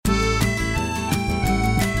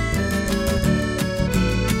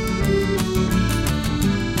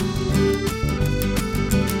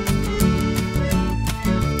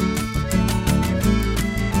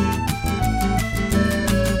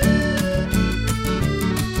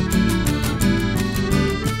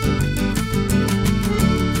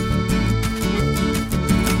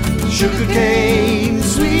Sugar cane,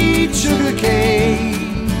 sweet sugar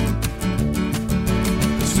cane,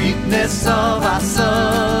 the sweetness of our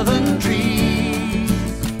southern trees.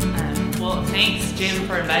 Well, thanks, Jim,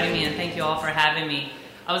 for inviting me, and thank you all for having me.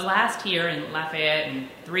 I was last here in Lafayette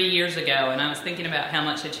 3 years ago, and I was thinking about how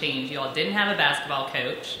much had changed. You all didn't have a basketball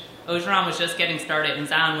coach. Ogeron was just getting started, and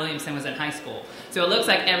Zion Williamson was in high school. So it looks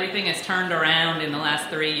like everything has turned around in the last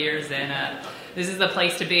 3 years, and this is the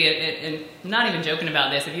place to be. And I'm not even joking about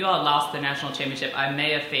this. If you all had lost the national championship, I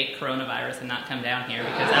may have faked coronavirus and not come down here,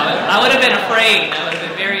 because I would have been afraid. I would have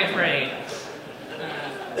been very afraid.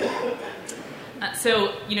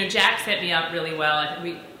 So, Jack set me up really well.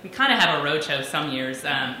 We kind of have a roadshow some years,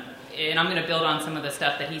 and I'm going to build on some of the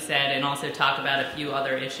stuff that he said and also talk about a few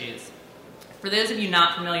other issues. For those of you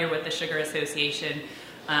not familiar with the Sugar Association,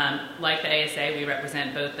 like the ASA, we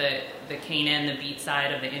represent both the cane and the beet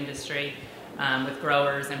side of the industry, with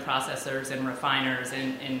growers and processors and refiners.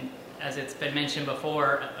 And as it's been mentioned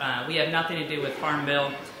before, we have nothing to do with Farm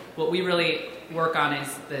Bill. What we really work on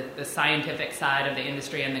is the scientific side of the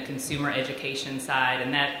industry and the consumer education side,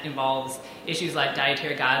 and that involves issues like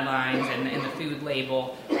dietary guidelines and the food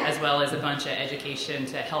label, as well as a bunch of education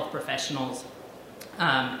to health professionals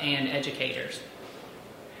and educators.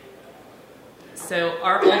 So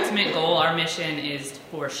our ultimate goal, our mission, is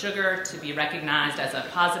for sugar to be recognized as a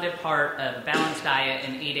positive part of a balanced diet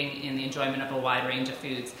and aiding in the enjoyment of a wide range of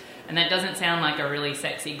foods. And that doesn't sound like a really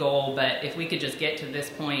sexy goal, but if we could just get to this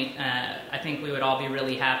point, I think we would all be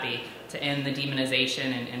really happy to end the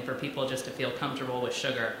demonization and for people just to feel comfortable with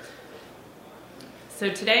sugar. So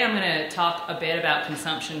today I'm going to talk a bit about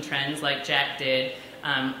consumption trends like Jack did,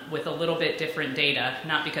 with a little bit different data,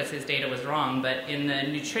 not because his data was wrong, but in the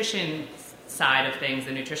nutrition side of things,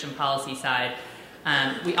 the nutrition policy side,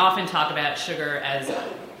 we often talk about sugar as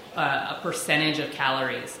a percentage of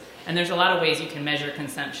calories. And there's a lot of ways you can measure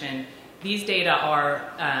consumption. These data are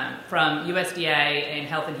from USDA and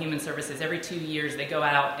Health and Human Services. Every 2 years they go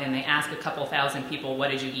out and they ask a couple thousand people,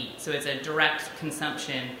 what did you eat? So it's a direct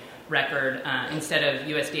consumption record instead of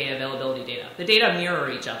USDA availability data. The data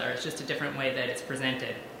mirror each other. It's just a different way that it's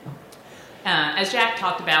presented. As Jack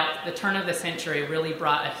talked about, the turn of the century really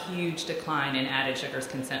brought a huge decline in added sugars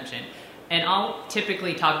consumption. And I'll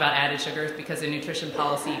typically talk about added sugars because in nutrition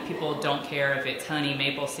policy, people don't care if it's honey,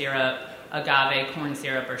 maple syrup, agave, corn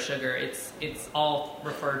syrup, or sugar. It's all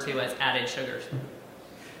referred to as added sugars.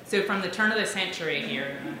 So from the turn of the century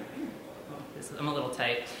here, I'm a little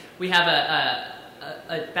tight, we have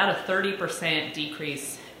about a 30%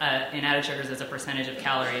 decrease in added sugars as a percentage of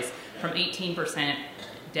calories, from 18%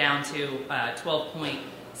 down to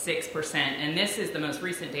 12.6%. And this is the most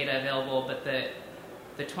recent data available, but the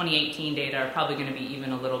 2018 data are probably going to be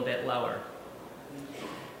even a little bit lower.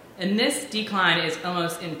 And this decline is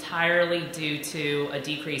almost entirely due to a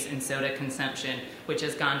decrease in soda consumption, which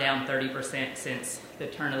has gone down 30% since the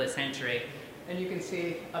turn of the century. And you can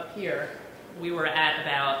see up here, we were at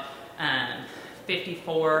about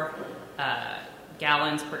 54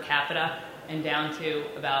 gallons per capita and down to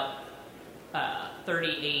about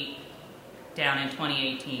 38 down in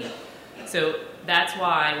 2018. So that's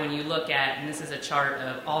why when you look at, and this is a chart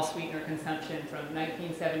of all sweetener consumption from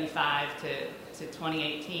 1975 to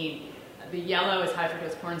 2018, the yellow is high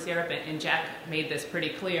fructose corn syrup, and Jack made this pretty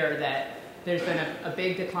clear that there's been a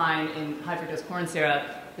big decline in high fructose corn syrup.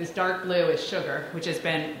 This dark blue is sugar, which has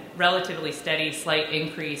been relatively steady, slight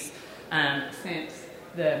increase since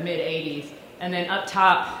the mid-'80s. And then up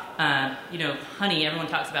top, honey, everyone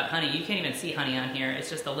talks about honey. You can't even see honey on here. It's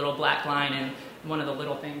just a little black line and one of the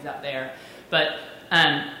little things up there. But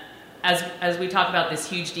as we talk about this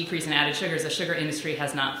huge decrease in added sugars, the sugar industry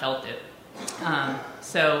has not felt it.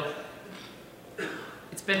 So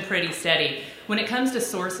it's been pretty steady. When it comes to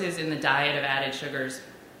sources in the diet of added sugars,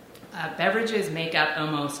 beverages make up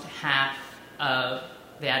almost half of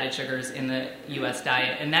the added sugars in the U.S.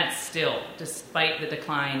 diet, and that's still, despite the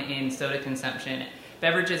decline in soda consumption,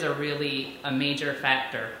 beverages are really a major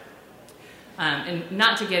factor. And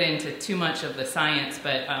not to get into too much of the science,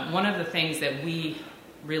 but one of the things that we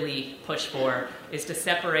really push for is to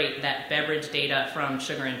separate that beverage data from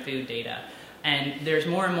sugar and food data. And there's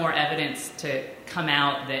more and more evidence to come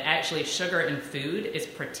out that actually sugar in food is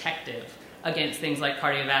protective against things like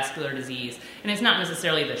cardiovascular disease. And it's not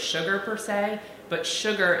necessarily the sugar per se, but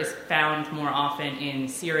sugar is found more often in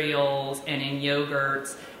cereals and in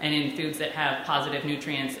yogurts and in foods that have positive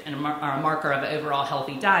nutrients and are a marker of an overall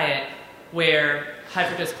healthy diet. where high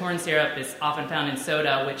fructose corn syrup is often found in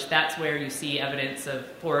soda, which that's where you see evidence of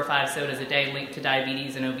 4 or 5 sodas a day linked to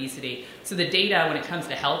diabetes and obesity. So the data when it comes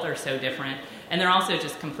to health are so different, and they're also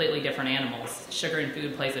just completely different animals. Sugar in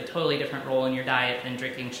food plays a totally different role in your diet than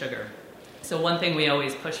drinking sugar. So one thing we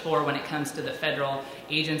always push for when it comes to the federal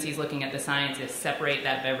agencies looking at the science is separate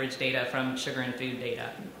that beverage data from sugar and food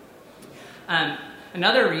data.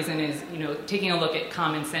 Another reason is, taking a look at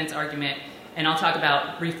common sense argument, and I'll talk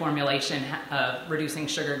about reformulation of reducing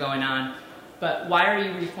sugar going on. But why are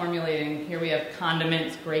you reformulating? Here we have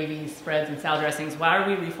condiments, gravies, spreads, and salad dressings. Why are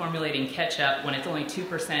we reformulating ketchup when it's only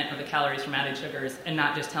 2% of the calories from added sugars and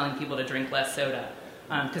not just telling people to drink less soda?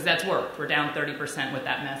 Because that's worked. We're down 30% with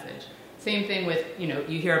that message. Same thing with,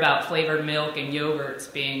 you hear about flavored milk and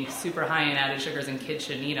yogurts being super high in added sugars and kids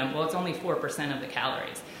shouldn't eat them. Well, it's only 4% of the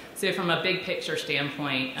calories. So from a big picture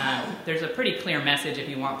standpoint, there's a pretty clear message if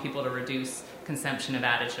you want people to reduce consumption of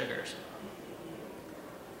added sugars.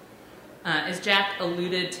 As Jack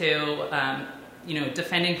alluded to,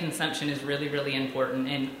 defending consumption is really, really important.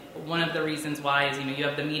 And one of the reasons why is, you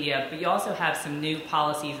have the media, but you also have some new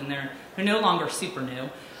policies, and they're no longer super new.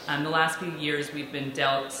 The last few years, we've been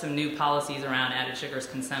dealt some new policies around added sugars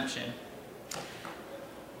consumption.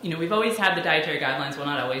 We've always had the dietary guidelines, well,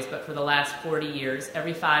 not always, but for the last 40 years,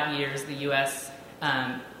 every 5 years, the USDA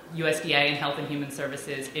and Health and Human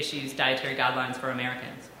Services issues dietary guidelines for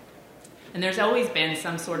Americans. And there's always been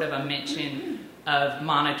some sort of a mention of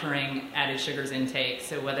monitoring added sugars intake.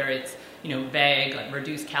 So whether it's, vague, like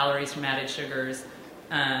reduce calories from added sugars,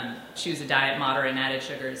 choose a diet moderate in added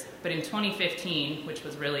sugars. But in 2015, which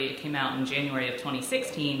was it came out in January of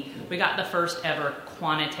 2016, we got the first ever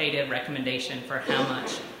quantitative recommendation for how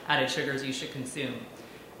much added sugars you should consume.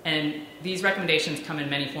 And these recommendations come in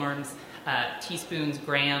many forms, teaspoons,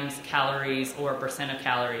 grams, calories, or percent of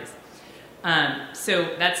calories.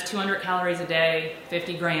 So that's 200 calories a day,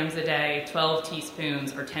 50 grams a day, 12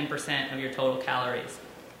 teaspoons, or 10% of your total calories.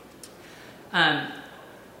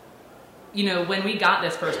 When we got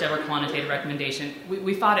this first ever quantitative recommendation,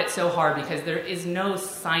 we fought it so hard because there is no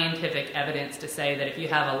scientific evidence to say that if you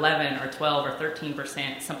have 11 or 12 or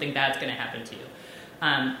 13%, something bad's going to happen to you.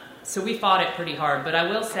 So we fought it pretty hard, but I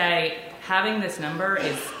will say having this number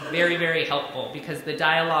is very, very helpful because the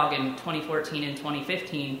dialogue in 2014 and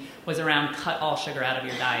 2015 was around cut all sugar out of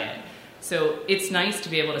your diet. So it's nice to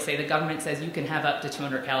be able to say the government says you can have up to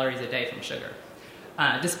 200 calories a day from sugar,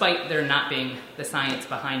 despite there not being the science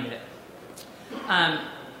behind it.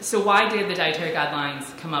 So why did the dietary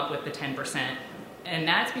guidelines come up with the 10%? And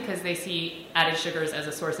that's because they see added sugars as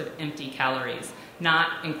a source of empty calories,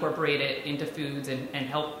 not incorporated into foods and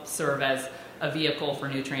help serve as a vehicle for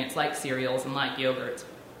nutrients like cereals and like yogurts.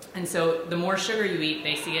 And so the more sugar you eat,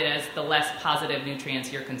 they see it as the less positive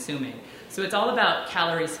nutrients you're consuming. So it's all about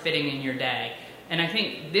calories fitting in your day. And I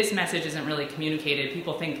think this message isn't really communicated.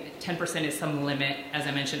 People think 10% is some limit, as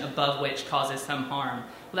I mentioned, above which causes some harm.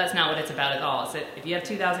 Well, that's not what it's about at all. It's that if you have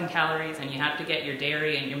 2,000 calories and you have to get your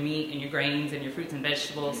dairy and your meat and your grains and your fruits and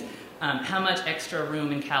vegetables, how much extra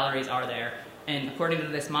room and calories are there? And according to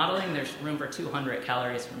this modeling, there's room for 200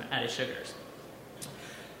 calories from added sugars.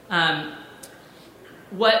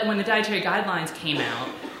 When the dietary guidelines came out,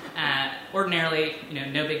 ordinarily,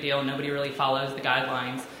 no big deal, nobody really follows the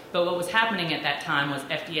guidelines. But what was happening at that time was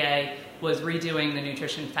FDA was redoing the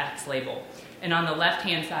nutrition facts label. And on the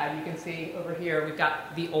left-hand side, you can see over here, we've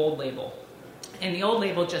got the old label. And the old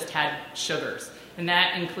label just had sugars. And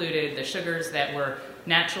that included the sugars that were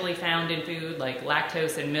naturally found in food, like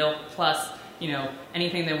lactose and milk, plus,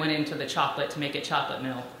 anything that went into the chocolate to make it chocolate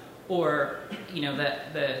milk. Or,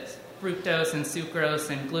 the fructose and sucrose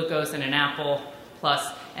and glucose in an apple,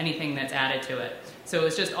 plus anything that's added to it. So it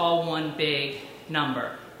was just all one big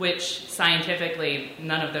number, which scientifically,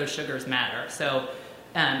 none of those sugars matter. So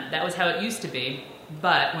that was how it used to be.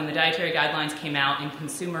 But when the dietary guidelines came out and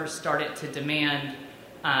consumers started to demand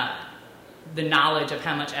the knowledge of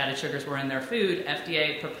how much added sugars were in their food,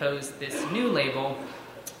 FDA proposed this new label,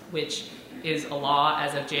 which is a law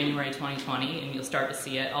as of January 2020, and you'll start to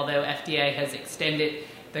see it, although FDA has extended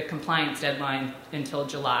the compliance deadline until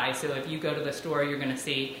July. So if you go to the store, you're going to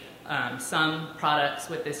see some products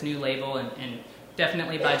with this new label, and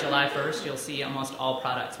definitely by July 1st, you'll see almost all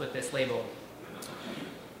products with this label.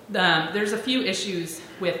 There's a few issues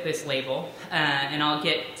with this label, and I'll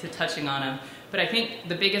get to touching on them. But I think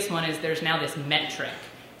the biggest one is there's now this metric.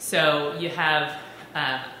 So you have,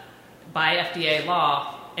 by FDA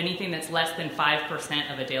law, anything that's less than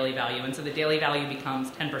 5% of a daily value. And so the daily value becomes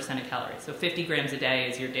 10% of calories. So 50 grams a day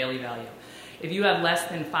is your daily value. If you have less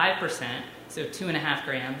than 5%, so 2.5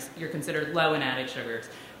 grams, you're considered low in added sugars.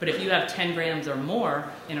 But if you have 10 grams or more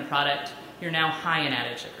in a product, you're now high in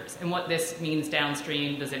added sugars. And what this means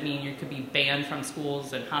downstream, does it mean you could be banned from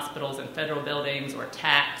schools and hospitals and federal buildings or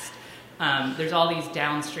taxed? There's all these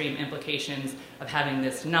downstream implications of having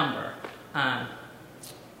this number,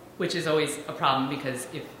 which is always a problem because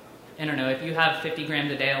if you have 50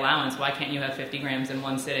 grams a day allowance, why can't you have 50 grams in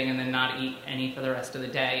one sitting and then not eat any for the rest of the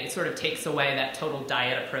day? It sort of takes away that total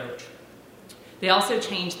diet approach. They also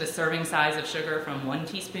changed the serving size of sugar from 1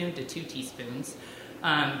 teaspoon to 2 teaspoons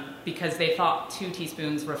because they thought 2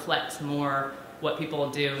 teaspoons reflects more what people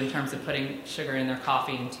do in terms of putting sugar in their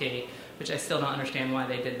coffee and tea, which I still don't understand why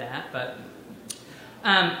they did that. But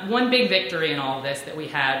one big victory in all of this that we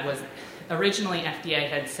had was originally FDA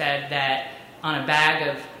had said that on a bag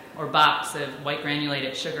of or box of white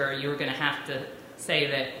granulated sugar, you were going to have to say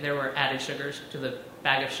that there were added sugars to the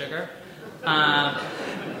bag of sugar,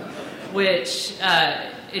 which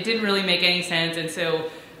it didn't really make any sense. And so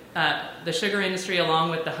the sugar industry,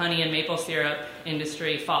 along with the honey and maple syrup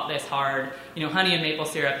industry, fought this hard. Honey and maple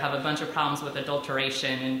syrup have a bunch of problems with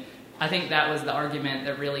adulteration, and I think that was the argument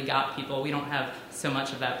that really got people. We don't have so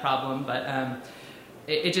much of that problem, but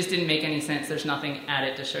it just didn't make any sense. There's nothing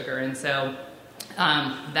added to sugar, and so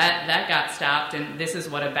that got stopped, and this is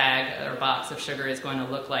what a bag or box of sugar is going to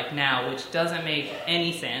look like now, which doesn't make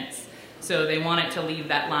any sense. So they wanted to leave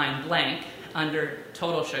that line blank under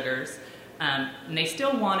total sugars, and they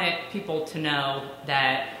still wanted people to know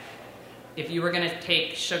that if you were going to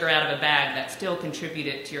take sugar out of a bag, that still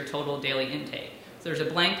contributed to your total daily intake. So there's a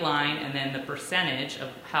blank line, and then the percentage of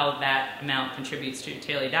how that amount contributes to your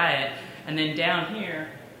daily diet, and then down here,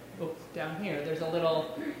 there's a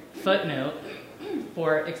little footnote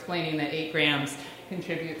for explaining that 8 grams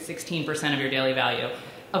contributes 16% of your daily value.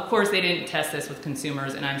 Of course, they didn't test this with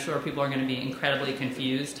consumers, and I'm sure people are going to be incredibly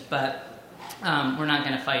confused, but we're not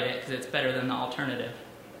going to fight it because it's better than the alternative.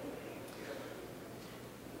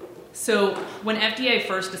 So when FDA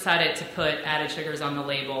first decided to put added sugars on the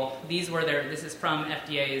label, this is from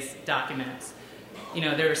FDA's documents.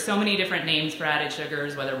 There are so many different names for added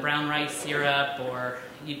sugars, whether brown rice syrup or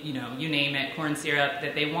you name it, corn syrup,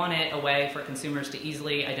 that they wanted a way for consumers to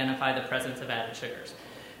easily identify the presence of added sugars.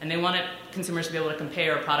 And they wanted consumers to be able to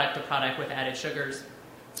compare product to product with added sugars.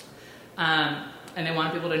 And they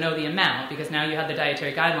wanted people to know the amount, because now you have the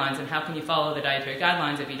dietary guidelines, and how can you follow the dietary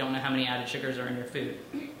guidelines if you don't know how many added sugars are in your food?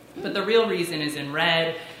 But the real reason is in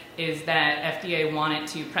red, is that FDA wanted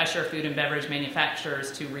to pressure food and beverage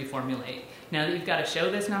manufacturers to reformulate. Now that you've got to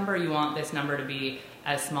show this number, you want this number to be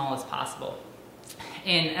as small as possible.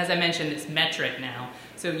 And as I mentioned, it's metric now,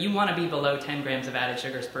 so you want to be below 10 grams of added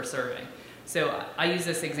sugars per serving. So I use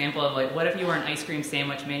this example of what if you were an ice cream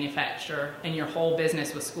sandwich manufacturer and your whole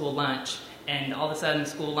business was school lunch, and all of a sudden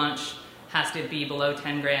school lunch has to be below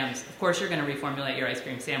 10 grams. Of course you're going to reformulate your ice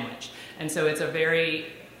cream sandwich. And so it's a very,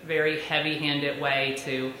 very heavy-handed way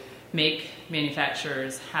to make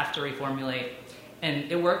manufacturers have to reformulate.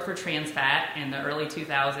 And it worked for trans fat in the early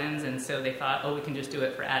 2000s, and so they thought, we can just do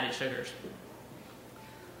it for added sugars.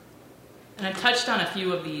 And I touched on a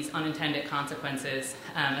few of these unintended consequences.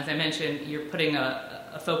 As I mentioned, you're putting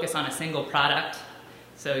a focus on a single product.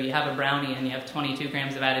 So you have a brownie and you have 22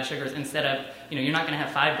 grams of added sugars instead of, you're not going to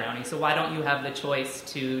have 5 brownies. So why don't you have the choice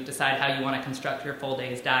to decide how you want to construct your full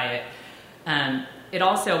day's diet? It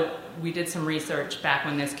also, we did some research back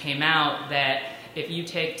when this came out that if you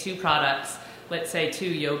take 2 products, let's say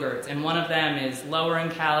 2 yogurts, and one of them is lower in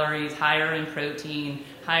calories, higher in protein,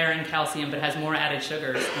 higher in calcium, but has more added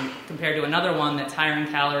sugars, compared to another one that's higher in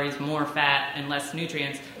calories, more fat, and less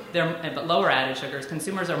nutrients, but lower added sugars,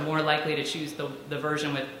 consumers are more likely to choose the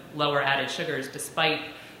version with lower added sugars despite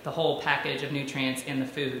the whole package of nutrients in the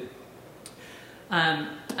food.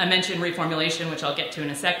 I mentioned reformulation, which I'll get to in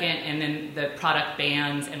a second, and then the product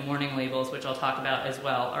bans and warning labels, which I'll talk about as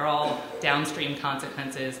well, are all downstream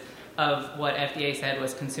consequences of what FDA said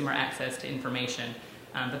was consumer access to information.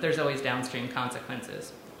 But there's always downstream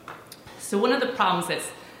consequences. So one of the problems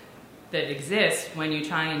that exists when you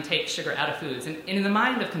try and take sugar out of foods, and in the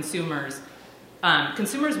mind of consumers,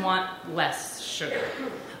 consumers want less sugar.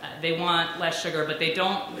 They want less sugar, but they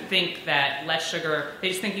don't think that less sugar, they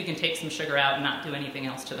just think you can take some sugar out and not do anything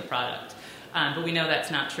else to the product. But we know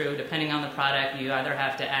that's not true. Depending on the product, you either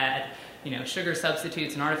have to add sugar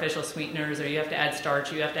substitutes and artificial sweeteners, or you have to add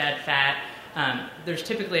starch, you have to add fat. There's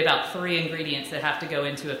typically about 3 ingredients that have to go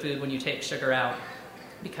into a food when you take sugar out,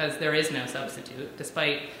 because there is no substitute,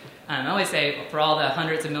 despite, I always say, for all the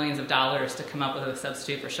hundreds of millions of dollars to come up with a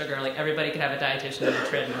substitute for sugar, everybody could have a dietitian on a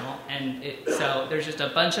treadmill, and so there's just a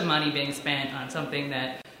bunch of money being spent on something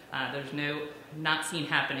that there's not seen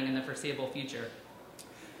happening in the foreseeable future.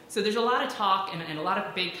 So there's a lot of talk, and a lot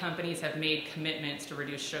of big companies have made commitments to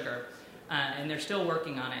reduce sugar, and they're still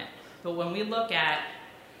working on it. But when we look at,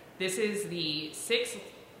 this is the 6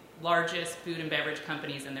 largest food and beverage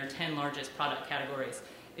companies and their 10 largest product categories.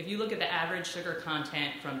 If you look at the average sugar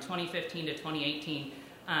content from 2015 to 2018,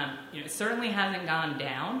 it certainly hasn't gone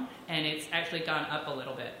down, and it's actually gone up a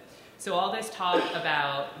little bit. So all this talk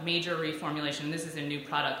about major reformulation, this is in new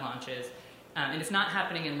product launches, and it's not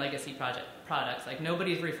happening in legacy products. Like,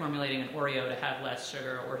 nobody's reformulating an Oreo to have less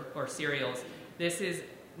sugar or cereals. This is,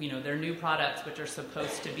 they're new products which are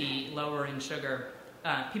supposed to be lower in sugar.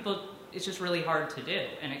 It's just really hard to do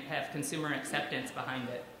and have consumer acceptance behind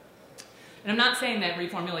it. And I'm not saying that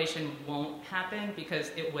reformulation won't happen, because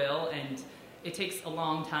it will, and it takes a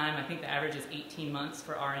long time. I think the average is 18 months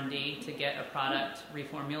for R&D to get a product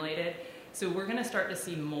reformulated. So we're going to start to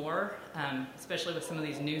see more, especially with some of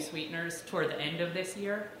these new sweeteners toward the end of this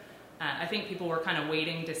year. I think people were kind of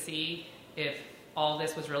waiting to see if all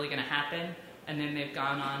this was really going to happen, and then they've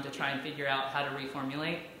gone on to try and figure out how to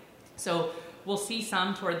reformulate. So we'll see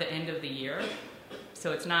some toward the end of the year. So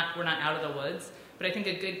we're not out of the woods. But I think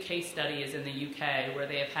a good case study is in the UK, where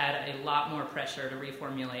they have had a lot more pressure to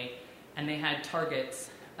reformulate, and they had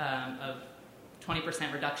targets of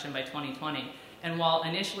 20% reduction by 2020. And while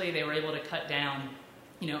initially they were able to cut down,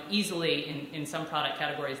 easily in some product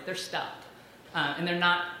categories, they're stuck. And they're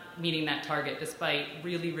not meeting that target despite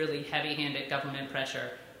really, really heavy-handed government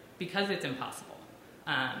pressure, because it's impossible.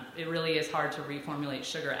 It really is hard to reformulate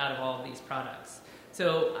sugar out of all of these products.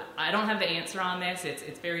 So I don't have the answer on this.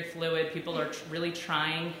 It's very fluid. People are really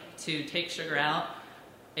trying to take sugar out.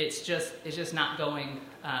 It's just not going.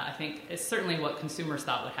 I think it's certainly what consumers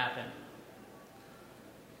thought would happen.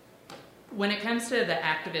 When it comes to the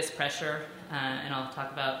activist pressure, and I'll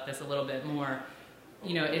talk about this a little bit more,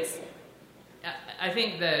 I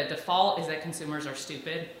think the default is that consumers are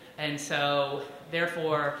stupid, and so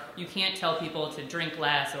therefore you can't tell people to drink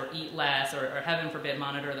less or eat less or heaven forbid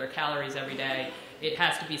monitor their calories every day. It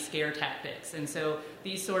has to be scare tactics, and so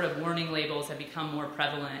these sort of warning labels have become more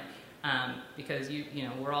prevalent because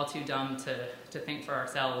we're all too dumb to think for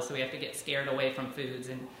ourselves, so we have to get scared away from foods.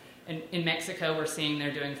 And in Mexico, we're seeing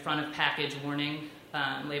they're doing front of package warning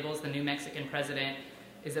labels. The new Mexican president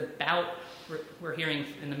is we're hearing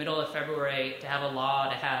in the middle of February to have a law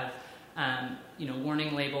to have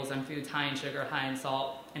warning labels on foods high in sugar, high in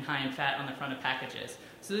salt, and high in fat on the front of packages.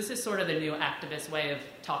 So this is sort of the new activist way of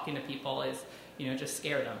talking to people, is just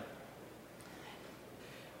scare them.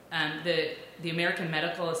 The American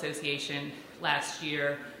Medical Association last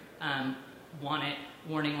year wanted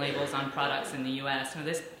warning labels on products in the U.S. Now,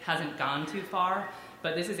 this hasn't gone too far,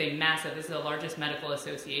 but this is the largest medical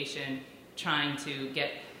association trying to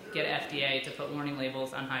get FDA to put warning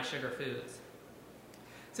labels on high sugar foods.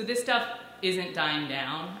 So this stuff isn't dying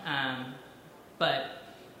down, but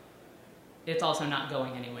it's also not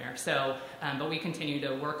going anywhere. So, but we continue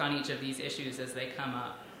to work on each of these issues as they come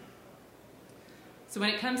up. So when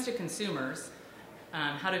it comes to consumers,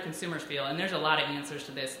 how do consumers feel? And there's a lot of answers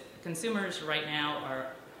to this. Consumers right now are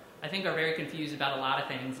very confused about a lot of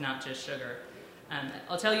things, not just sugar.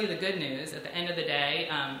 I'll tell you the good news. At the end of the day,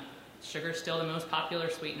 sugar is still the most popular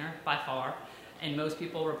sweetener by far, and most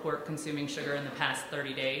people report consuming sugar in the past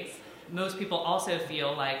 30 days. Most people also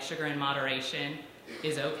feel like sugar in moderation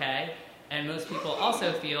is okay, and most people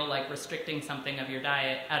also feel like restricting something out of your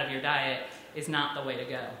diet is not the way to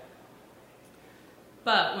go.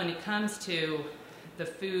 But when it comes to the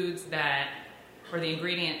foods or the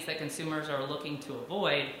ingredients that consumers are looking to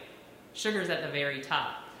avoid, sugar's at the very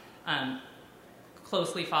top,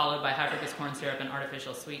 closely followed by high fructose corn syrup and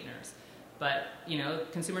artificial sweeteners. But,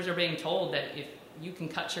 consumers are being told that if you can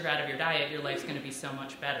cut sugar out of your diet, your life's going to be so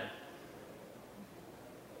much better.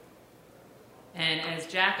 And as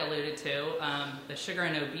Jack alluded to, the sugar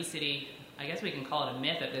and obesity, I guess we can call it a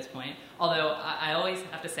myth at this point, although I always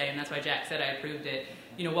have to say, and that's why Jack said I approved it,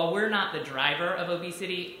 while we're not the driver of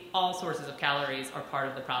obesity, all sources of calories are part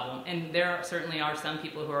of the problem. And there certainly are some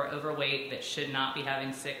people who are overweight that should not be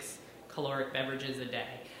having 6 caloric beverages a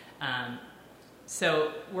day.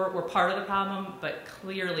 So we're part of the problem, but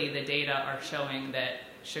clearly the data are showing that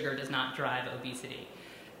sugar does not drive obesity.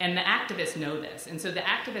 And the activists know this, and so the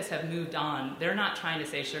activists have moved on. They're not trying to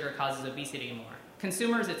say sugar causes obesity anymore.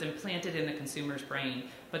 Consumers, it's implanted in the consumer's brain,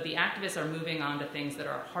 but the activists are moving on to things that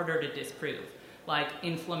are harder to disprove, like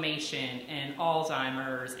inflammation and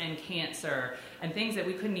Alzheimer's and cancer, and things that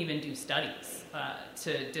we couldn't even do studies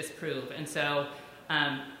to disprove. And so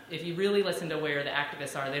if you really listen to where the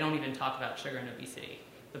activists are, they don't even talk about sugar and obesity.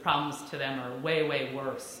 The problems to them are way, way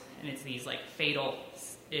worse, and it's these fatal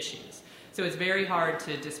issues. So it's very hard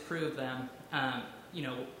to disprove them.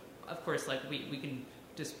 Of course, like we can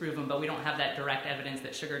disprove them, but we don't have that direct evidence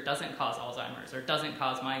that sugar doesn't cause Alzheimer's or doesn't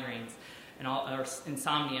cause migraines or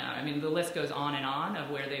insomnia. I mean, the list goes on and on of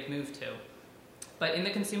where they've moved to. But in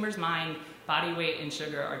the consumer's mind, body weight and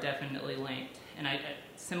sugar are definitely linked. And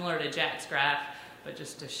similar to Jack's graph, but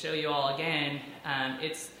just to show you all again,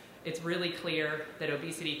 it's really clear that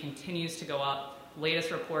obesity continues to go up.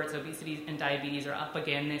 Latest reports, obesity and diabetes are up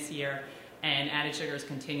again this year, and added sugars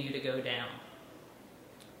continue to go down.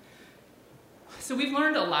 So we've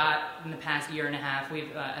learned a lot in the past year and a half.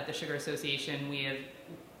 At the Sugar Association, we have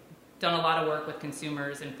done a lot of work with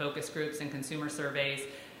consumers and focus groups and consumer surveys,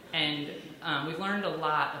 and we've learned a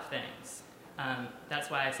lot of things. That's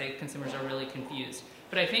why I say consumers are really confused.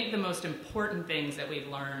 But I think the most important things that we've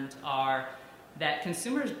learned are that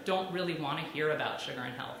consumers don't really want to hear about sugar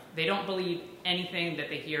and health. They don't believe anything that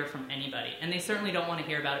they hear from anybody, and they certainly don't want to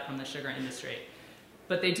hear about it from the sugar industry.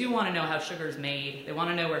 But they do want to know how sugar is made, they want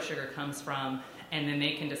to know where sugar comes from, and then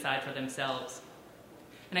they can decide for themselves.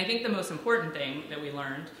 And I think the most important thing that we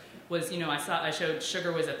learned was, I showed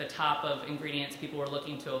sugar was at the top of ingredients people were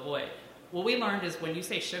looking to avoid. What we learned is when you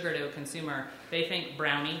say sugar to a consumer, they think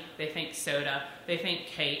brownie, they think soda, they think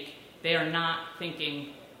cake. They are not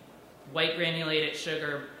thinking white granulated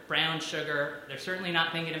sugar, brown sugar. They're certainly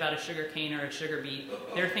not thinking about a sugar cane or a sugar beet.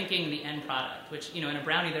 They're thinking the end product, which, in a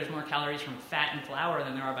brownie there's more calories from fat and flour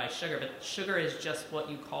than there are by sugar, but sugar is just what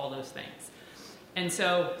you call those things. And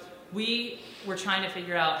so we were trying to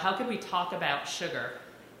figure out how could we talk about sugar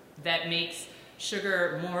that makes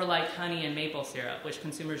sugar more like honey and maple syrup, which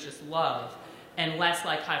consumers just love, and less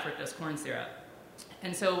like high fructose corn syrup.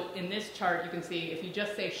 And so in this chart, you can see if you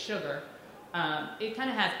just say sugar, it kind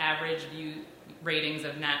of has average view ratings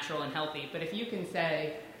of natural and healthy. But if you can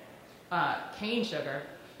say cane sugar,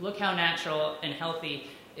 look how natural and healthy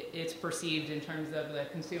it's perceived in terms of the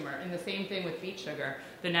consumer. And the same thing with beet sugar.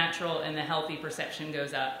 The natural and the healthy perception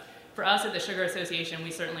goes up. For us at the Sugar Association,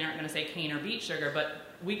 we certainly aren't going to say cane or beet sugar, but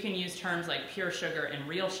we can use terms like pure sugar and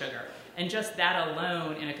real sugar. And just that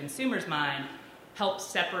alone in a consumer's mind helps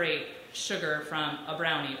separate sugar from a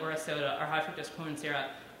brownie or a soda or high fructose corn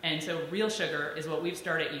syrup. And so real sugar is what we've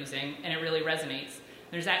started using, and it really resonates.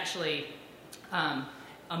 There's actually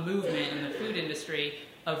a movement in the food industry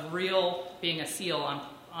of real being a seal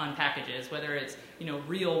on packages, whether it's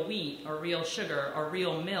real wheat or real sugar or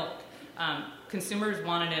real milk. Consumers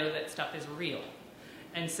want to know that stuff is real.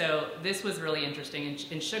 And so this was really interesting.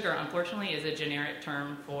 And sugar, unfortunately, is a generic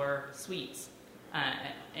term for sweets,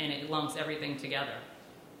 and it lumps everything together.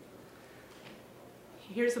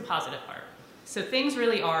 Here's the positive part. So things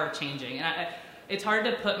really are changing. And it's hard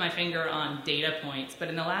to put my finger on data points, but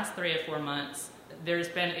in the last 3 or 4 months, there's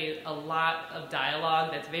been a lot of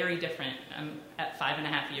dialogue that's very different. I'm at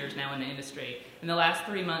 5.5 years now in the industry. And the last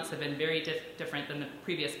 3 months have been very different than the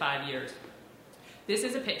previous 5 years. This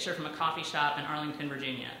is a picture from a coffee shop in Arlington,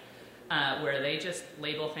 Virginia, where they just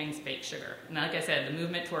label things fake sugar. And like I said, the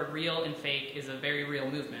movement toward real and fake is a very real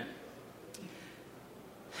movement.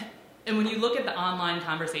 And when you look at the online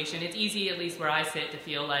conversation, it's easy, at least where I sit, to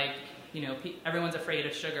feel like everyone's afraid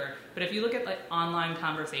of sugar. But if you look at the online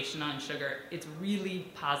conversation on sugar, it's really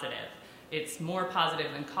positive. It's more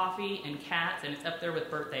positive than coffee and cats, and it's up there with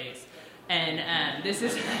birthdays. And this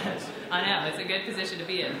is, I know, it's a good position to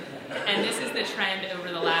be in. And this is the trend over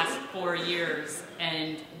the last 4 years,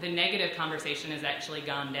 and the negative conversation has actually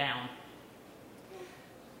gone down.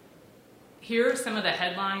 Here are some of the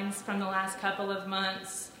headlines from the last couple of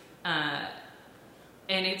months.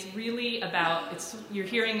 And it's really about, you're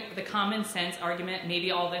hearing the common sense argument.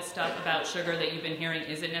 Maybe all this stuff about sugar that you've been hearing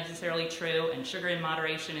isn't necessarily true, and sugar in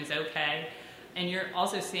moderation is okay. And you're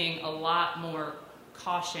also seeing a lot more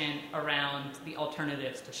caution around the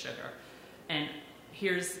alternatives to sugar. And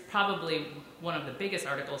here's probably one of the biggest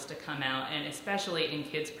articles to come out, and especially in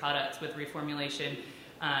kids' products with reformulation.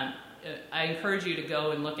 I encourage you to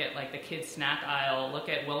go and look at the kids' snack aisle, look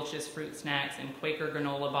at Welch's Fruit Snacks and Quaker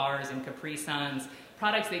granola bars and Capri Suns,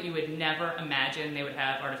 products that you would never imagine they would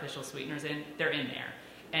have artificial sweeteners in. They're in there.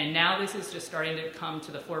 And now this is just starting to come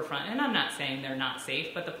to the forefront. And I'm not saying they're not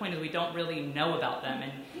safe, but the point is we don't really know about them.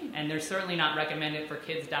 And they're certainly not recommended for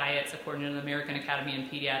kids' diets according to the American Academy of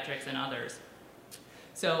Pediatrics and others.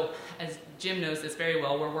 So as Jim knows this very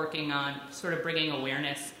well, we're working on sort of bringing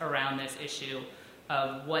awareness around this issue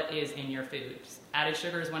of what is in your foods. Added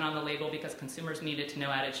sugars went on the label because consumers needed to know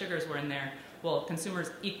added sugars were in there. Well,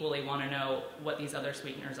 consumers equally want to know what these other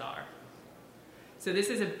sweeteners are. So this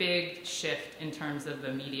is a big shift in terms of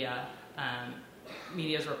the media's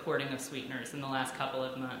reporting of sweeteners in the last couple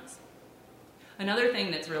of months. Another thing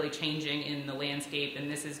that's really changing in the landscape, and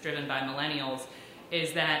this is driven by millennials,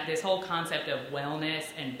 is that this whole concept of wellness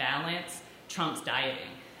and balance trumps dieting.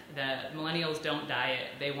 The millennials don't diet.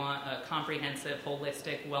 They want a comprehensive,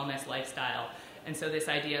 holistic wellness lifestyle. And so this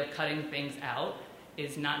idea of cutting things out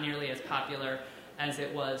is not nearly as popular as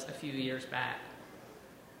it was a few years back.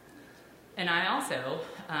 And I also,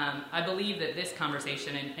 I believe that this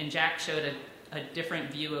conversation, and Jack showed a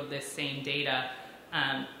different view of this same data,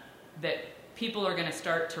 that people are going to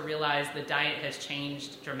start to realize the diet has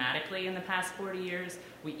changed dramatically in the past 40 years.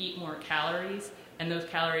 We eat more calories, and those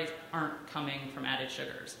calories aren't coming from added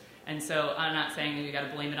sugars. And so I'm not saying that you got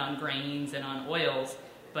to blame it on grains and on oils,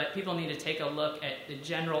 but people need to take a look at the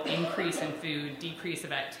general increase in food, decrease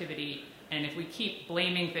of activity, and if we keep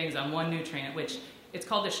blaming things on one nutrient, which it's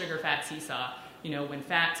called the sugar-fat seesaw. You know, when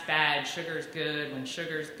fat's bad, sugar's good. When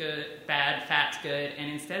sugar's good, bad, fat's good.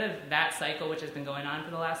 And instead of that cycle, which has been going on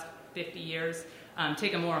for the last 50 years,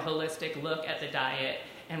 take a more holistic look at the diet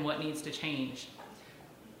and what needs to change.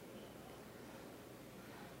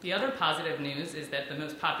 The other positive news is that the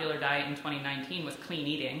most popular diet in 2019 was clean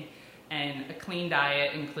eating. And a clean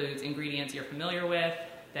diet includes ingredients you're familiar with,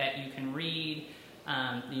 that you can read,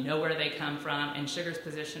 you know where they come from, and sugar's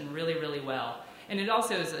positioned really, really well. And it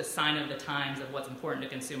also is a sign of the times of what's important to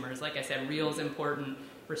consumers. Like I said, real is important,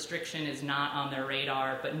 restriction is not on their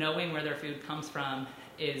radar, but knowing where their food comes from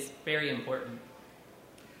is very important.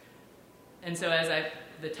 And so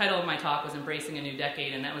the title of my talk was Embracing a New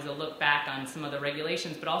Decade, and that was a look back on some of the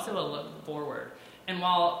regulations, but also a look forward. And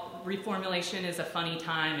while reformulation is a funny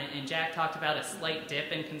time, and Jack talked about a slight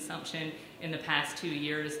dip in consumption in the past 2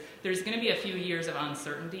 years, there's going to be a few years of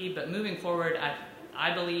uncertainty, but moving forward,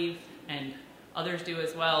 I believe, and others do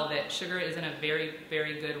as well, that sugar is in a very,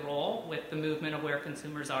 very good role with the movement of where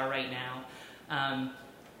consumers are right now.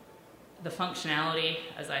 The functionality,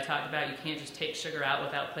 as I talked about, you can't just take sugar out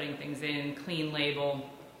without putting things in, clean label,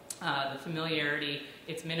 the familiarity,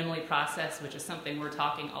 it's minimally processed, which is something we're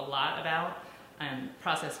talking a lot about.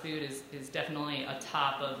 Processed food is definitely a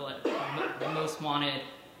top of the most wanted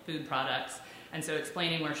food products. And so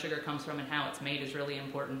explaining where sugar comes from and how it's made is really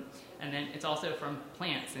important. And then it's also from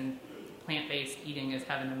plants, and plant-based eating is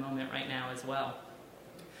having a moment right now as well.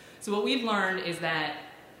 So what we've learned is that,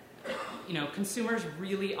 you know, consumers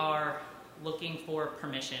really are looking for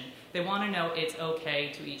permission. They want to know it's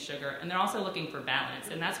okay to eat sugar, and they're also looking for balance.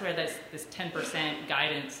 And that's where this 10%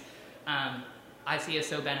 guidance I see as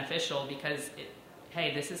so beneficial, because,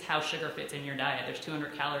 hey, this is how sugar fits in your diet. There's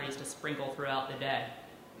 200 calories to sprinkle throughout the day.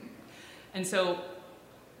 And so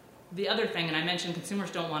the other thing, and I mentioned consumers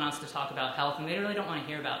don't want us to talk about health, and they really don't want to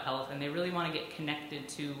hear about health, and they really want to get connected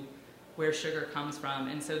to where sugar comes from.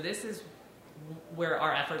 And so this is where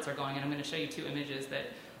our efforts are going, and I'm going to show you 2 images that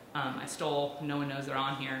I stole, no one knows they're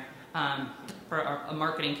on here, for a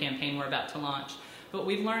marketing campaign we're about to launch. But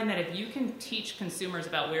we've learned that if you can teach consumers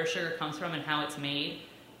about where sugar comes from and how it's made,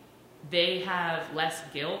 they have less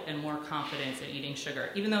guilt and more confidence in eating sugar.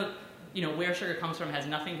 Even though, you know, where sugar comes from has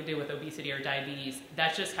nothing to do with obesity or diabetes,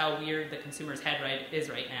 that's just how weird the consumer's head is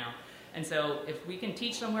right now. And so if we can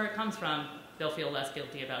teach them where it comes from, they'll feel less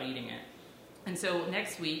guilty about eating it. And so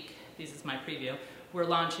next week, this is my preview, we're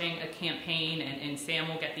launching a campaign, and Sam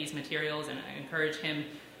will get these materials, and I encourage him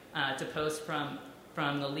to post from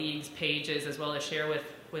the League's pages, as well as share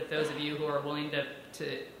with those of you who are willing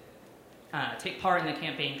to take part in the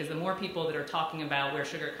campaign, because the more people that are talking about where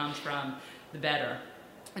sugar comes from, the better.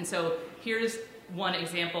 And so here's one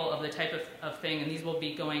example of the type of thing, and these will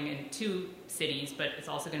be going in 2 cities, but it's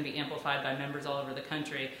also going to be amplified by members all over the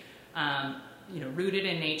country. You know, rooted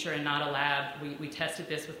in nature and not a lab. We tested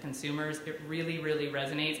this with consumers. It really, really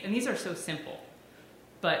resonates. And these are so simple.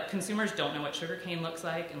 But consumers don't know what sugarcane looks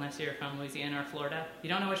like unless you're from Louisiana or Florida. You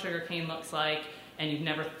don't know what sugarcane looks like, and you've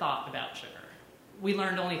never thought about sugar. We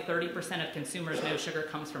learned only 30% of consumers know sugar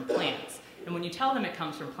comes from plants. And when you tell them it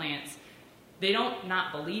comes from plants, they don't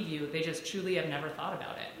not believe you, they just truly have never thought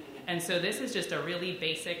about it. And so this is just a really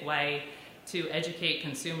basic way to educate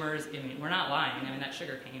consumers. I mean, we're not lying, I mean, that's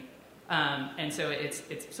sugarcane. And so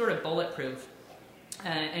it's sort of bulletproof.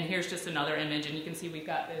 And here's just another image, and you can see we've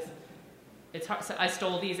got this. It's hard, so I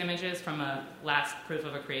stole these images from a last proof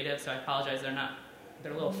of a creative, so I apologize,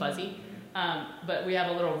 they're a little fuzzy. But we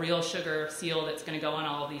have a little real sugar seal that's going to go on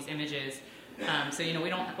all of these images. So, you know, we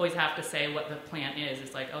don't always have to say what the plant is.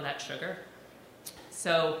 It's like, oh, that's sugar.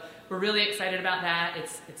 So we're really excited about that.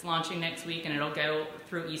 It's launching next week, and it'll go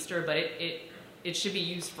through Easter, but it should be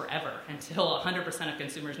used forever until 100% of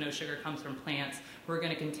consumers know sugar comes from plants. We're going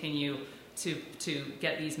to continue to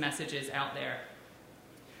get these messages out there.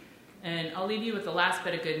 And I'll leave you with the last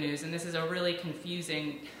bit of good news, and this is a really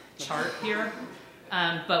confusing chart here.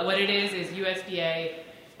 But what it is USDA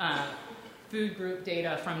food group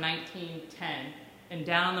data from 1910, and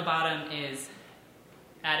down on the bottom is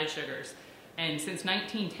added sugars. And since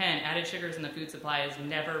 1910, added sugars in the food supply has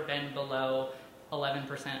never been below 11%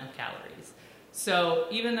 of calories. So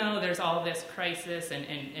even though there's all this crisis, and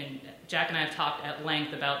Jack and I have talked at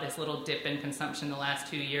length about this little dip in consumption the last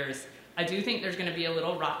 2 years, I do think there's going to be a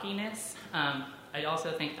little rockiness. I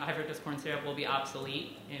also think high fructose corn syrup will be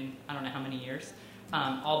obsolete in I don't know how many years,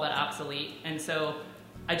 all but obsolete. And so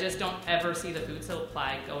I just don't ever see the food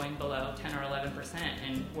supply going below 10 or 11%,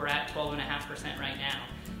 and we're at 12.5% right now.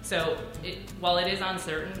 So while it is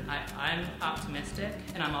uncertain, I'm optimistic,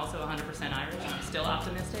 and I'm also 100% Irish, and I'm still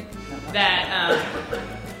optimistic, that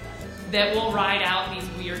we'll ride out these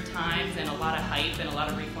weird times and a lot of hype and a lot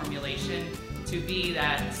of reformulation to be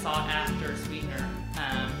that sought-after sweetener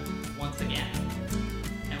once again.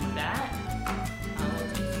 And with that, I'll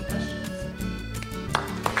take some questions.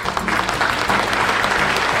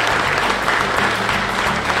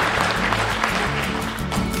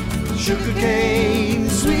 Sugarcane,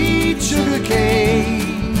 sweet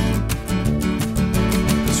sugarcane,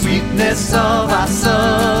 the sweetness of our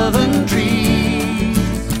southern trees.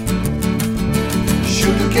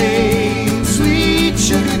 Sugarcane, sweet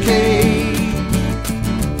sugarcane,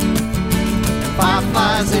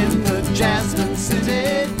 fireflies in the jasmine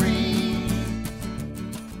city.